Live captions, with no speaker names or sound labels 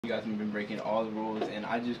You guys have been breaking all the rules, and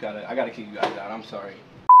I gotta kick you guys out. I'm sorry.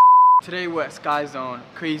 Today we're at Skyzone,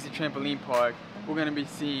 crazy trampoline park. We're gonna be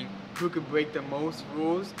seeing who could break the most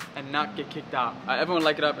rules and not get kicked out. Everyone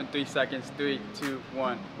light it up in 3 seconds. 3, 2,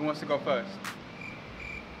 1. Who wants to go first?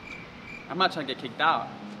 I'm not trying to get kicked out.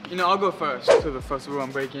 You know, I'll go first. So the first rule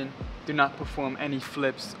I'm breaking, do not perform any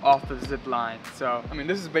flips off the zip line. So, I mean,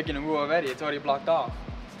 this is breaking a rule already. It's already blocked off.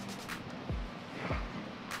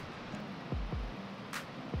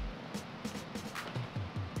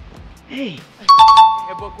 Hey!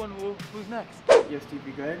 I broke one rule. Who's next? Yes, Steve,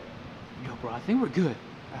 you good? Yo, bro, I think we're good.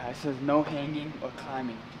 It says no hanging or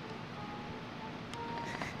climbing.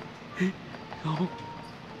 Oh.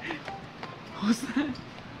 What's that?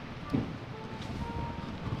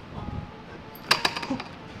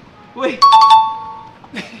 Wait!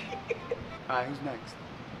 Alright, who's next?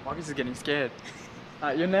 Marcus is getting scared.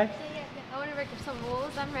 You're next? Yeah. I want to break up some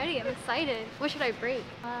rules. I'm ready. I'm excited. What should I break?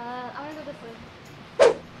 I want to go this way.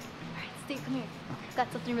 Alright, Steve, come here.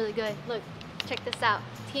 Got something really good. Look, check this out.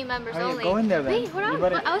 Team members only. Go in there then. Wait, hold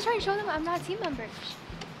on. I was trying to show them I'm not a team member.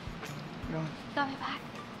 Go. Got my back.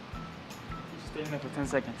 Stay in there for 10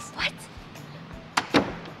 seconds. What?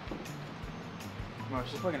 Well,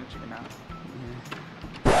 she's probably gonna chicken out.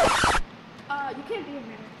 You can't be in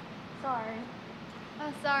there. Sorry.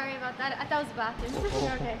 Oh, sorry about that. I thought it was the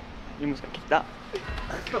bathroom. Okay. You almost got kicked out.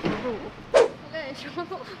 Okay,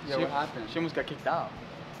 Yeah, what happened? She almost got kicked out.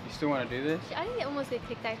 You still want to do this? I didn't almost get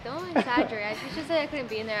kicked out. Don't exaggerate. She just said I couldn't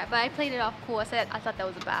be in there, but I played it off cool. I said I thought that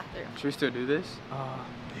was a bathroom. Should we still do this?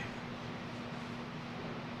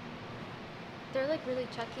 They're like really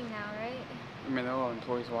chucking now, right? I mean, they're all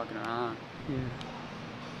employees walking around. Yeah.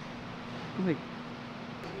 Like,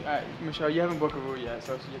 Alright, Michelle, you haven't broke a rule yet,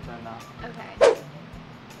 so it's your turn now. Okay.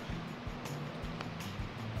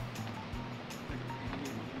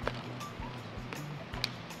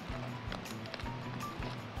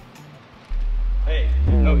 Hey,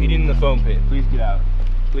 no eating in the foam pit. Please get out.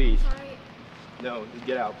 Please. Sorry. No, just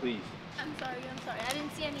get out, please. I'm sorry. I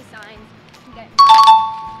didn't see any signs. Okay.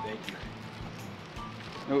 Thank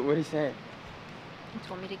you. What did he say? He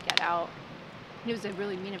told me to get out. He was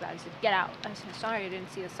really mean about it. He said, get out. I said, sorry, I didn't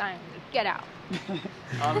see the sign. He said, get out.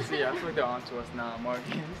 Honestly, I feel like they're on to us now, Marcus.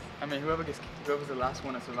 I mean, whoever's the last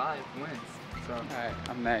one to survive wins. So, alright,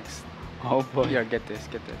 I'm next. oh boy. Yeah, get this.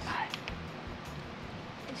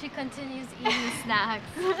 And she continues eating snacks.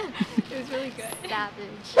 It was really good.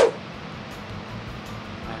 Savage.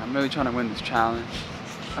 I'm really trying to win this challenge.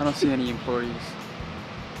 I don't see any employees.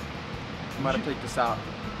 I'm about to take this out.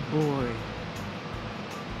 Boy.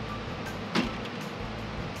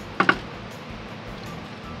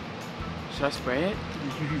 Should I spray it?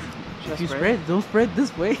 If you spray it, don't spread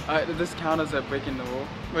this way. Does this count as a breaking the rule?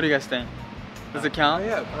 What do you guys think? Does it count?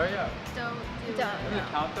 Hurry up. Don't do Does it. it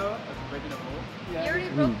count though as breaking a rule? You already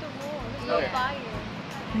broke the rule. There's no fire.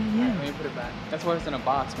 Yeah. Let me put it back. That's why it's in a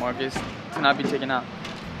box, Marcus, to not be taken out.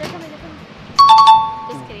 They're coming.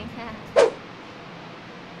 Just kidding.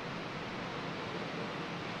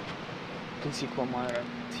 You can see cool monitor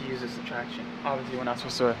to use this attraction. Obviously, we're not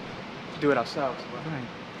supposed to do it ourselves. But Right.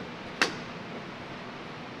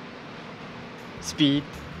 Speed,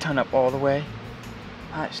 turn up all the way.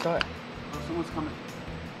 Alright, start. Oh, someone's coming.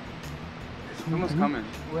 Someone's coming.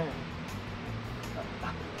 Where?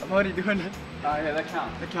 I'm already doing it. Yeah, that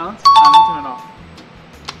counts. That counts? I'm gonna turn it off.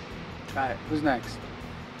 Alright, who's next?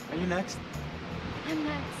 Are you next? I'm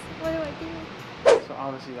next. What do I do? So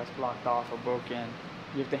obviously that's blocked off or broken.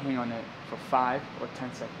 You have to hang on it for 5 or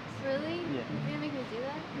 10 seconds. Really? Yeah. You're gonna make me do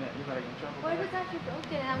that? Yeah, you better get in trouble. What if it's actually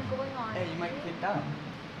broken and I'm going on? Hey, you might get kicked out.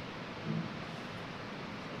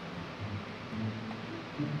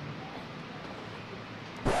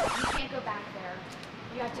 You can't go back there.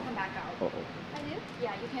 You have to come back out. Uh-oh. I do?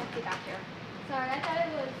 Yeah, you can't get back here. Sorry, I thought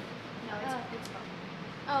it was... No, it's fine.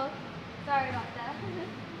 Oh, sorry about that.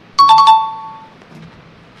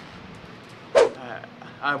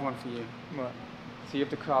 I have one for you. What? So you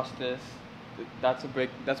have to cross this. That's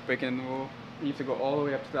breaking the rule. You have to go all the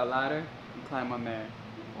way up to that ladder and climb on there.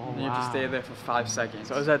 Oh, And you have to stay there for 5 seconds.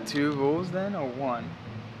 So is that 2 rules then, or 1?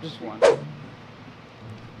 Just 1.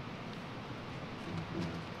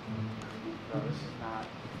 No, this is not.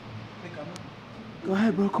 Go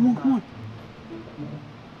ahead, bro. Come on.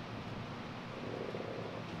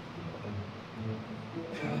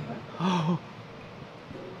 Oh.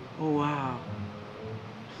 Oh, wow.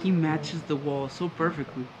 He matches the wall so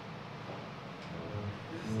perfectly.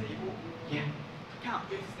 Yeah. Count.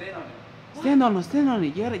 You have to stand on it. Stand on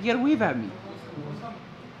it. You gotta wave at me.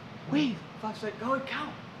 Wave. 5 seconds. Go and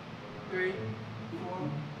count. 3, 4,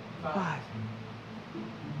 5. 5.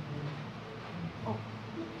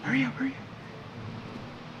 Hurry up, hurry up.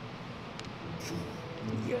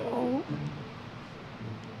 Yo.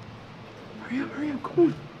 Hurry up,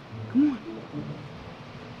 come on.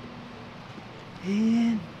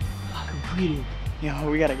 And completed.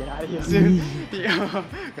 Yo, we gotta get out of here soon. Yo,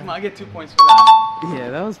 come on, I get 2 points for that. Yeah,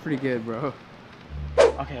 that was pretty good, bro.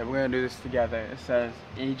 Okay, we're gonna do this together. It says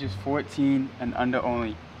ages 14 and under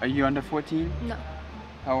only. Are you under 14? No,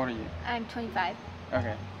 How old are you? I'm 25.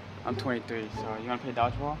 Okay, I'm 23, so you wanna play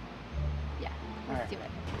dodgeball? Yeah, let's do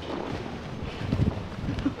it.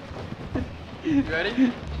 You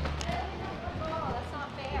ready? Oh, that's not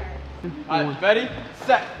fair. Alright, ready,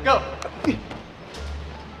 set, go! Hey,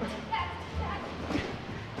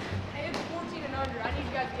 it's 14 and under. I need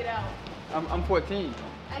you guys to get out. I'm 14.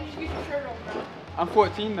 I need you to get your shirt on, bro. I'm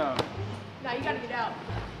 14 though. Now you gotta get out.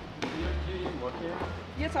 You work here?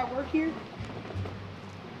 Yes, I work here.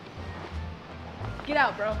 Get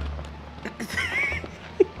out, bro.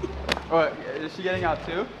 Oh, is she getting out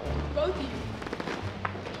too? Both of you.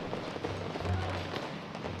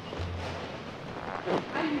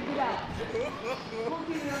 I need you to get out.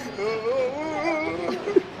 14 and under. You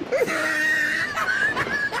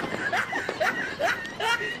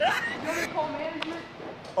want me to call management?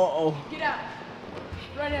 Uh-oh. Get out.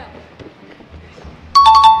 Right now.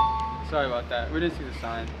 Sorry about that. We didn't see the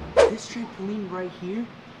sign. This trampoline right here,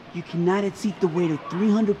 you cannot exceed the weight of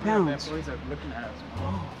 300 pounds. Boys are looking at us.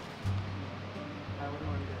 Oh.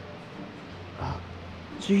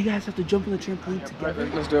 So you guys have to jump on the trampoline together?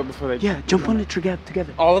 Let's do it before they. Yeah, jump on it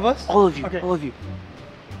together. All of us? All of you, Okay. all of you.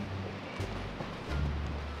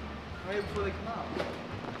 Wait before they come out.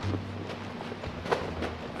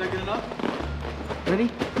 Is that good enough?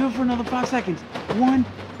 Ready? Do it for another 5 seconds. 1,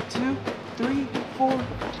 2, 3, 4,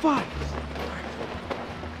 5.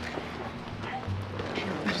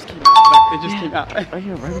 They just came out. They just came out. Right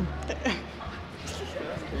here, right here.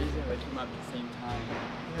 That's crazy. They came out at the same time.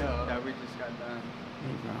 Yeah. That we just got done.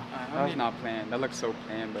 That was not planned. That looked so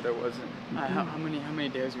planned, but it wasn't. How many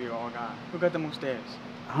dares we all got? Who got the most dares?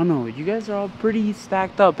 I don't know. You guys are all pretty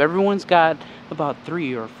stacked up. Everyone's got about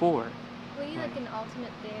 3 or 4. We need like an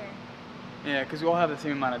ultimate dare. Yeah, because we all have the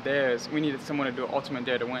same amount of dares. We needed someone to do an ultimate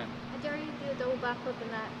dare to win. I dare you to do a double backflip in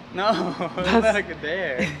that. No, that's not like a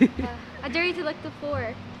dare. Yeah. I dare you to lick the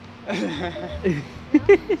floor.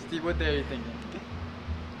 Steve, what dare are you thinking?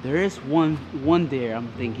 There is one dare I'm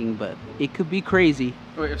thinking, but it could be crazy.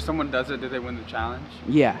 Wait, if someone does it, do they win the challenge?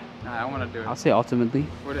 Yeah, Nah, I want to do it. I'll say ultimately.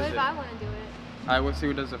 What What is if it? I want to do it? Alright, we'll see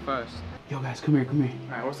who does it first. Yo guys, come here.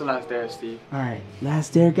 Alright, what's the last dare, Steve? Alright,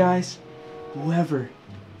 last dare guys. Whoever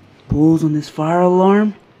pulls on this fire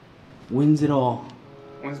alarm wins it all.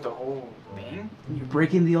 When's the whole thing? You're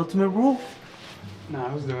breaking the ultimate rule. Nah,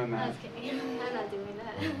 who's doing I'm that? just kidding. I'm not doing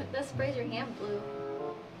that. That sprays your hand blue.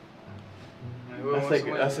 That's like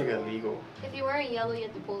illegal. If you're wearing yellow, you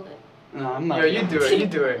have to pull it. No, I'm not. Yo, you do it. You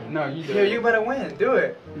do it. No, you do it. Yo, you better win. Do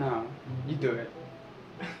it. No, you do it.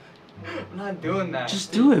 I'm not doing that.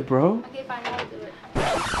 Just do it, bro. Okay, fine, I'll do it.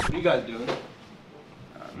 What are you guys doing?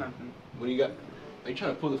 Nothing. What do you got? Are you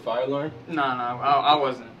trying to pull the fire alarm? No, I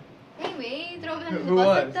wasn't. Hey, wait, throw me under the Who bus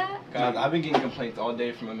was? like that? Guys, I've been getting complaints all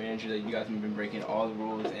day from my manager that you guys have been breaking all the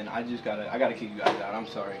rules, and I gotta kick you guys out. I'm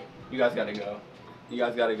sorry. You guys gotta go. You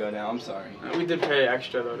guys gotta go now. I'm sorry. We did pay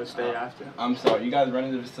extra though to stay after. I'm sorry. You guys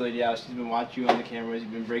running the facility out. She's been watching you on the cameras.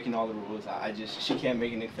 You've been breaking all the rules. She can't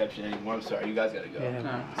make an exception anymore. I'm sorry. You guys gotta go.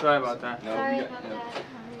 No, sorry about that. No, Sorry you about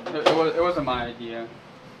got- that. It wasn't my idea.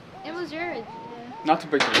 It was your idea. Not to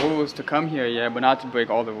break the rules to come here, yeah, but not to break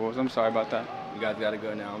all the rules. I'm sorry about that. You guys gotta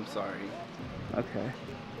go now. I'm sorry. Okay.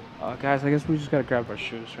 Guys, I guess we just gotta grab our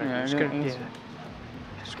shoes, right? Yeah, just, I gotta, guess.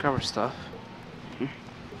 just grab our stuff.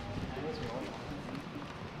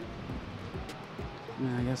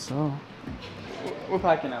 Yeah, I guess so. We're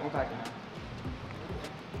packing up.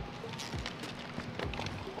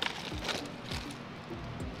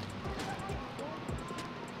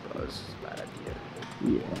 Oh, this is a bad idea. Yeah.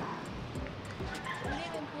 We didn't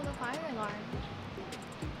even pull the fire alarm.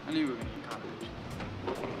 I knew we were gonna get caught.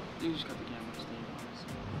 You just got the cameras.